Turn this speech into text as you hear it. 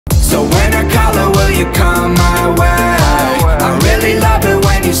So when I call her, will you come my way? I really love it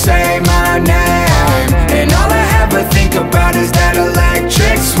when you say my name, and all I ever think about is that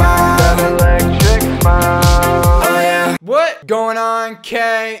electric smile. Oh yeah. What going on,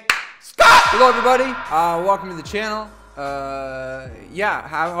 K? Stop! Hello everybody, welcome to the channel. Yeah,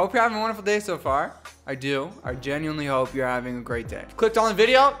 I hope you're having a wonderful day so far. I genuinely hope you're having a great day. If you clicked on the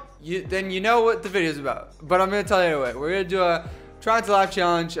video, then you know what the video is about. But I'm gonna tell you anyway. We're gonna do a try not to laugh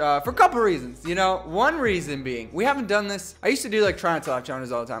challenge for a couple reasons. You know, one reason being we haven't done this. I used to do like try not to laugh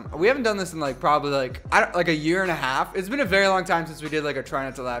challenges all the time. We haven't done this in like probably like a year and a half. It's been a very long time since we did like a try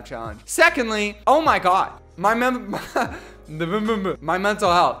not to laugh challenge. Secondly, oh my god, my mental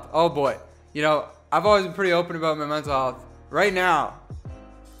health. Oh boy, you know, I've always been pretty open about my mental health. Right now,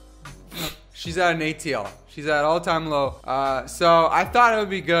 she's at an ATL. She's at all-time low. So I thought it would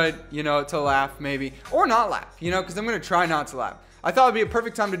be good, you know, to laugh maybe, or not laugh, you know, because I'm gonna try not to laugh. I thought it'd be a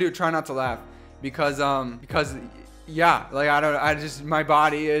perfect time to do try not to laugh because yeah, like my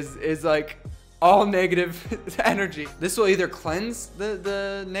body is like all negative energy. This will either cleanse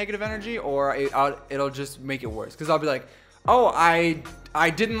the negative energy or it'll just make it worse. Cause I'll be like, oh, I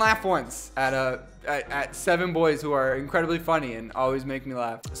didn't laugh once at 7 boys who are incredibly funny and always make me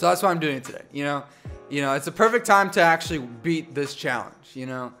laugh. So that's why I'm doing it today, you know? You know, it's a perfect time to actually beat this challenge, you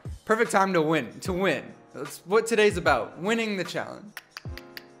know? Perfect time to win, That's what today's about, winning the challenge.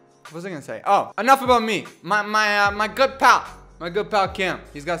 What was I gonna say? Oh, enough about me. My good pal Cam.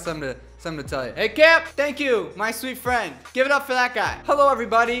 He's got something to tell you. Hey Cam, thank you, my sweet friend. Give it up for that guy. Hello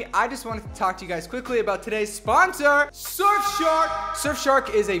everybody. I just wanted to talk to you guys quickly about today's sponsor, Surfshark.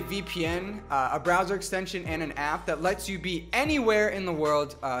 Surfshark is a VPN, a browser extension and an app that lets you be anywhere in the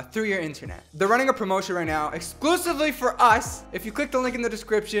world through your internet. They're running a promotion right now exclusively for us. If you click the link in the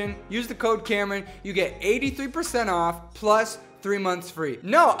description, use the code Cameron, you get 83% off plus 3 months free.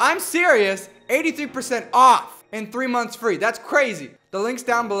 No, I'm serious, 83% off and 3 months free. That's crazy. The link's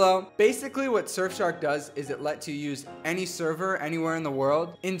down below. Basically what Surfshark does is it lets you use any server anywhere in the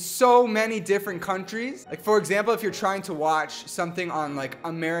world in so many different countries. Like for example, if you're trying to watch something on like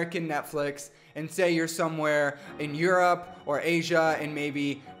American Netflix and say you're somewhere in Europe or Asia and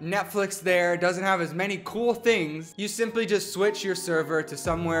maybe Netflix there doesn't have as many cool things, you simply just switch your server to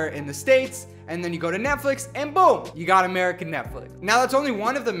somewhere in the States and then you go to Netflix and boom, you got American Netflix. Now that's only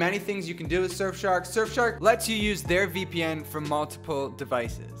one of the many things you can do with Surfshark. Surfshark lets you use their VPN from multiple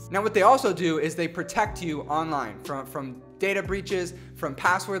devices. Now what they also do is they protect you online from data breaches, from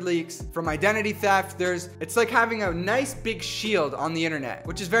password leaks, from identity theft. It's like having a nice big shield on the internet,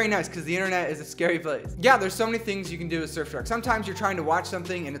 which is very nice because the internet is a scary place. Yeah, there's so many things you can do with Surfshark. Sometimes you're trying to watch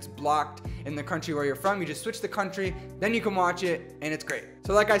something and it's blocked in the country where you're from. You just switch the country, then you can watch it and it's great.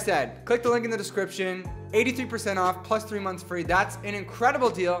 So like I said, click the link in the description, 83% off plus 3 months free. That's an incredible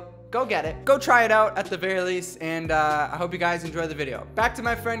deal. Go get it. Go try it out at the very least, and I hope you guys enjoy the video. Back to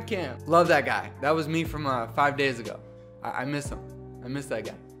my friend Cam. Love that guy. That was me from 5 days ago. I miss him. I miss that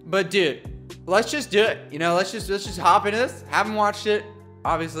guy. But dude, let's just do it. You know, let's just hop into this. Haven't watched it,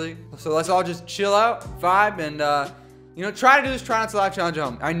 obviously. So let's all just chill out, vibe, and you know, try to do this try not to laugh challenge at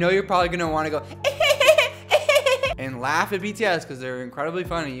home. I know you're probably gonna want to go and laugh at BTS because they're incredibly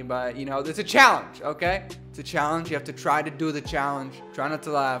funny, but you know, it's a challenge, okay? It's a challenge. You have to try to do the challenge. Try not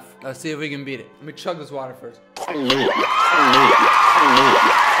to laugh. Let's see if we can beat it. Let me chug this water first.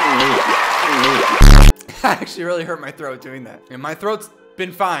 That actually really hurt my throat doing that. And my throat's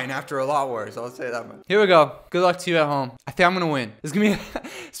been fine after a lot worse, I'll say that much. Here we go. Good luck to you at home. I think I'm gonna win. It's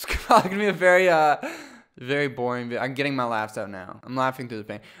probably gonna be a very boring video. I'm getting my laughs out now. I'm laughing through the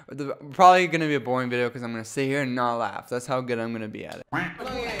pain. Probably gonna be a boring video because I'm gonna sit here and not laugh. That's how good I'm gonna be at it.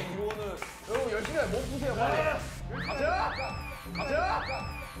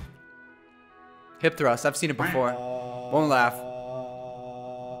 Hip thrust. I've seen it before. Won't laugh.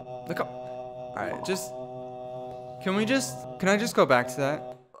 Look up. All right, can I just go back to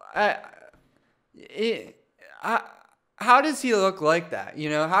that? How does he look like that? You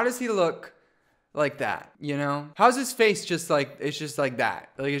know, how does he look like that? You know, how's his face just like, it's just like that?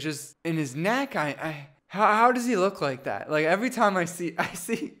 Like it's just in his neck. How does he look like that? Like every time I see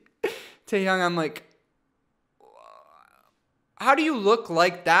Taehyung, I'm like, how do you look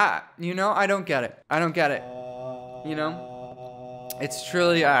like that? You know, I don't get it. You know, it's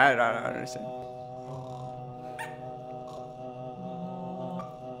truly, I don't understand.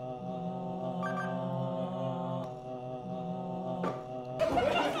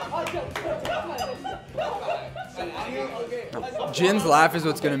 Jin's laugh is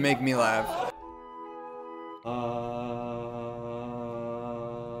what's gonna make me laugh.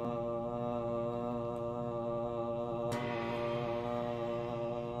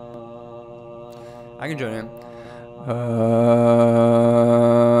 I can join in.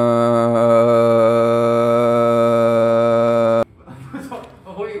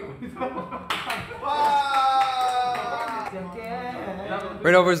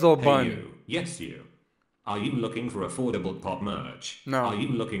 Right over his little bun. Hey you. Yes, you. Are you looking for affordable pop merch? No. Are you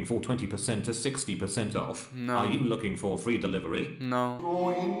looking for 20% to 60% off? No. Are you looking for free delivery? No.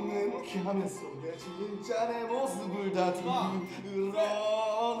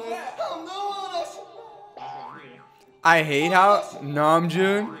 I hate how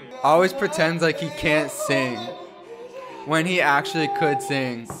Namjoon always pretends like he can't sing when he actually could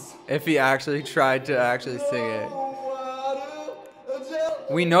sing if he actually tried to actually sing it.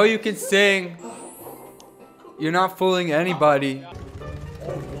 We know you can sing. You're not fooling anybody.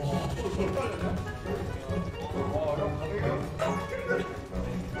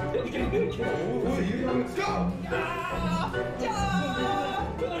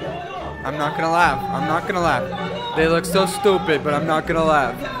 I'm not gonna laugh. I'm not gonna laugh. They look so stupid, but I'm not gonna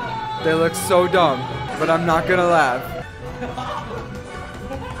laugh. They look so dumb, but I'm not gonna laugh.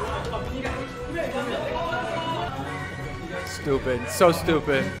 Stupid. So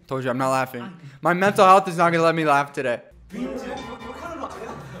stupid. Told you I'm not laughing. My mental health is not gonna let me laugh today.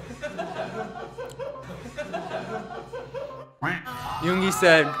 Yoongi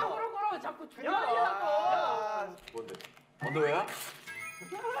said,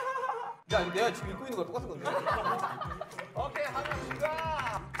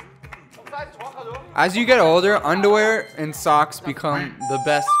 as you get older, underwear and socks become the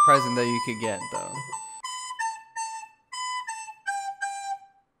best present that you could get, though.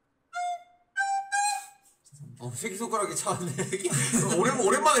 새끼손가락이 차는데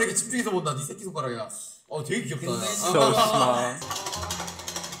오랜만에 이렇게 집중해서 본다. 네 새끼손가락이야. 되게 귀엽다. So small.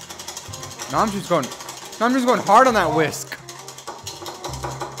 Namjoon's going hard on that whisk.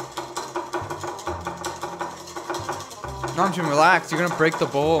 Namjoon, relax. You're gonna break the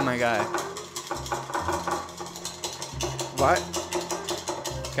bowl, my guy. What?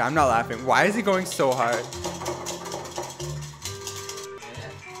 Okay, I'm not laughing. Why is he going so hard?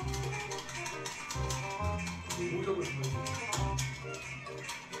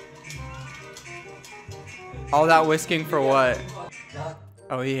 All that whisking for what?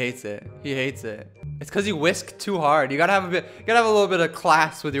 Oh, he hates it. He hates it. It's because you whisk too hard. You gotta have a little bit of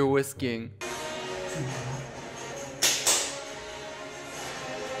class with your whisking.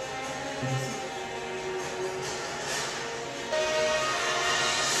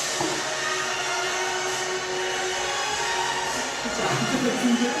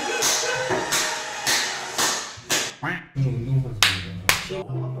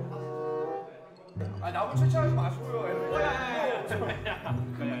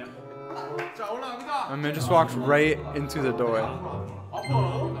 And man just walked right into the door.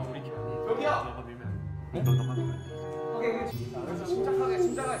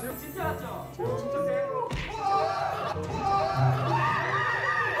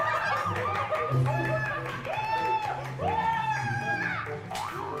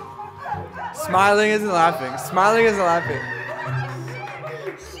 Smiling isn't laughing. Smiling isn't laughing.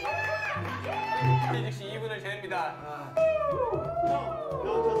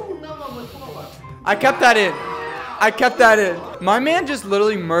 I kept that in. I kept that in. My man just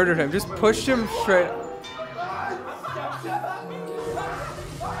literally murdered him. Just pushed him straight.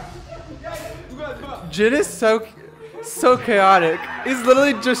 Jin is so chaotic. He's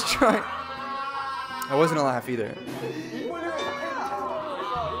literally just trying. I wasn't gonna laugh either.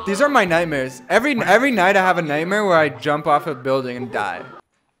 These are my nightmares. Every night I have a nightmare where I jump off a building and die.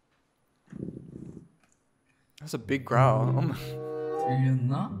 That's a big growl. Oh my.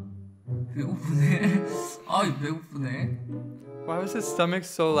 배고프네. 배고프네. Why was his stomach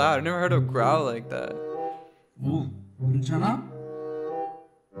so loud? I've never heard a growl like that. 오, 괜찮아?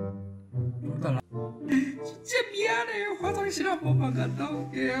 진짜 미안해요. 화장실 한 번만 갔다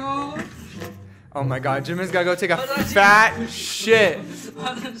올게요. Oh my god, Jimin's gotta go take a fat shit.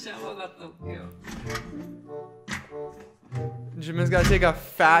 화장실 한 번 갔다 올게요. Jimin's gotta take a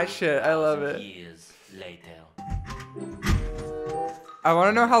fat shit. I love it. Years later. I want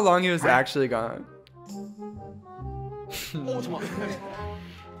to know how long he was actually gone.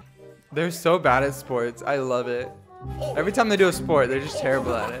 They're so bad at sports. I love it. Every time they do a sport, they're just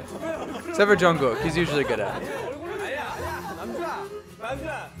terrible at it. Except for Jungkook. He's usually good at it.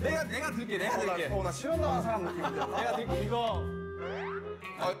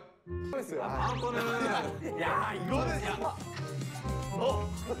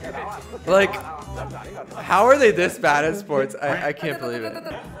 Like, how are they this bad at sports? I can't believe it.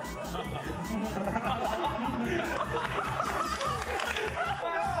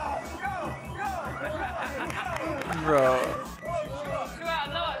 bro.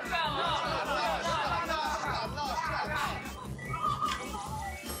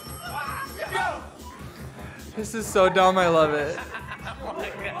 This is so dumb, I love it.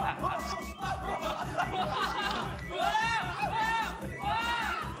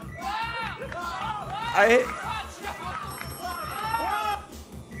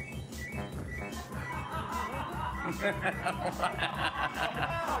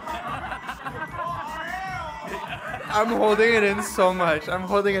 I'm holding it in so much. I'm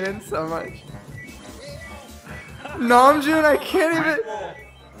holding it in so much. Namjoon, I can't even.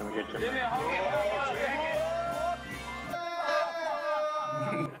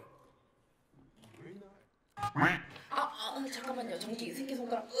 잠깐만요. 정지 이 새끼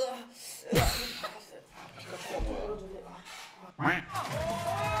손가락.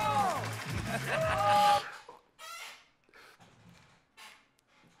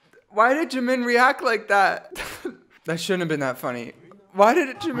 Why did Jimin react like that? That shouldn't have been that funny. Why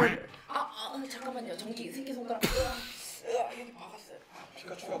did Jimin? 잠깐만요. 정지 이 새끼 손가락. 여기 박았어요.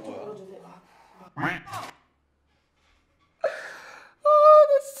 피카츄가 뭐야? Oh,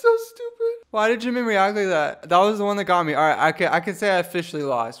 that's so stupid. Why did Jimin react like that? That was the one that got me. All right, I can say I officially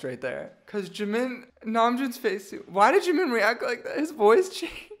lost right there. Cause Jimin, Namjoon's face. Why did Jimin react like that? His voice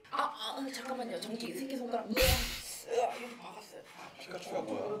changed. 잠깐만요. 정지 이 새끼 손가락. 여기 박았어요. 피카츄가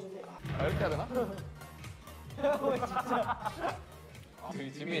뭐야? 이렇게 해야 되나?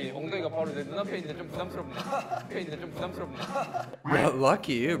 저기 지민이 엉덩이가 바로 내 눈앞에 있는데 좀 부담스럽네. 앞에 있는데 좀 부담스럽네. Well,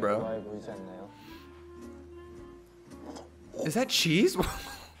 lucky you, bro. Is that cheese?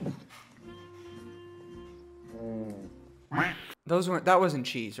 That wasn't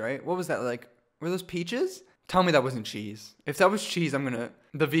cheese, right? What was that like? Were those peaches? Tell me that wasn't cheese. If that was cheese, I'm gonna,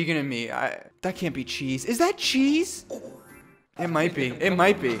 the vegan in me, that can't be cheese. Is that cheese? It might be. It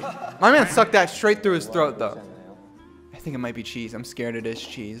might be. My man sucked that straight through his throat though. I think it might be cheese. I'm scared it is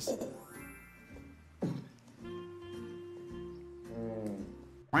cheese.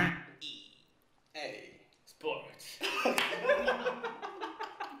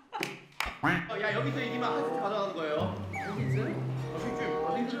 야 여기서 이기면 한 세트 가져가는 거예요.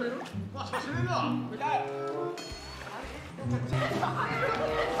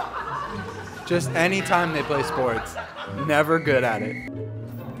 Just anytime they play sports, never good at it.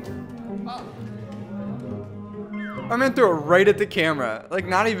 My man threw it right at the camera, like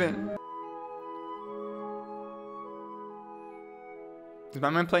not even. Is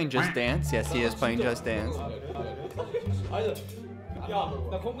my man playing Just Dance? Yes, he is playing Just Dance.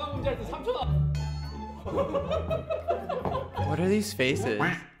 What are these faces?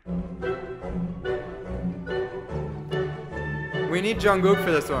 We need Jungkook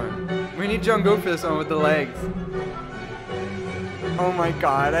for this one. We need Jungkook for this one with the legs. Oh my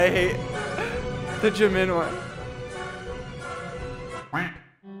god, I hate the Jimin one.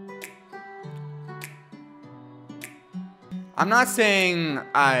 I'm not saying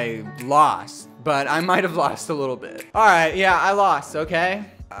I lost, but I might have lost a little bit. All right, yeah, I lost, okay?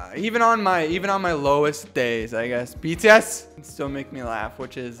 Even on my lowest days, I guess, BTS still make me laugh,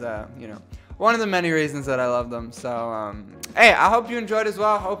 which is, you know, one of the many reasons that I love them. So, hey, I hope you enjoyed as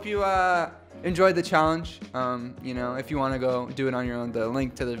well. Hope you enjoyed the challenge. You know, if you want to go do it on your own, the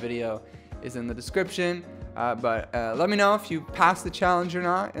link to the video is in the description. But let me know if you passed the challenge or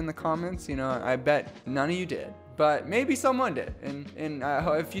not in the comments. You know, I bet none of you did, but maybe someone did. And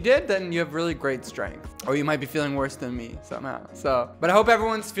if you did, then you have really great strength. Or you might be feeling worse than me somehow. So, but I hope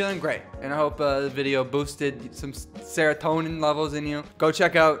everyone's feeling great. And I hope the video boosted some serotonin levels in you. Go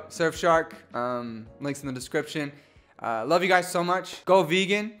check out Surfshark. Links in the description. Love you guys so much. Go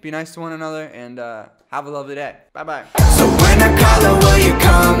vegan. Be nice to one another. And have a lovely day. Bye-bye. So when I call her, will you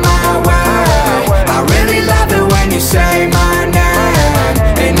come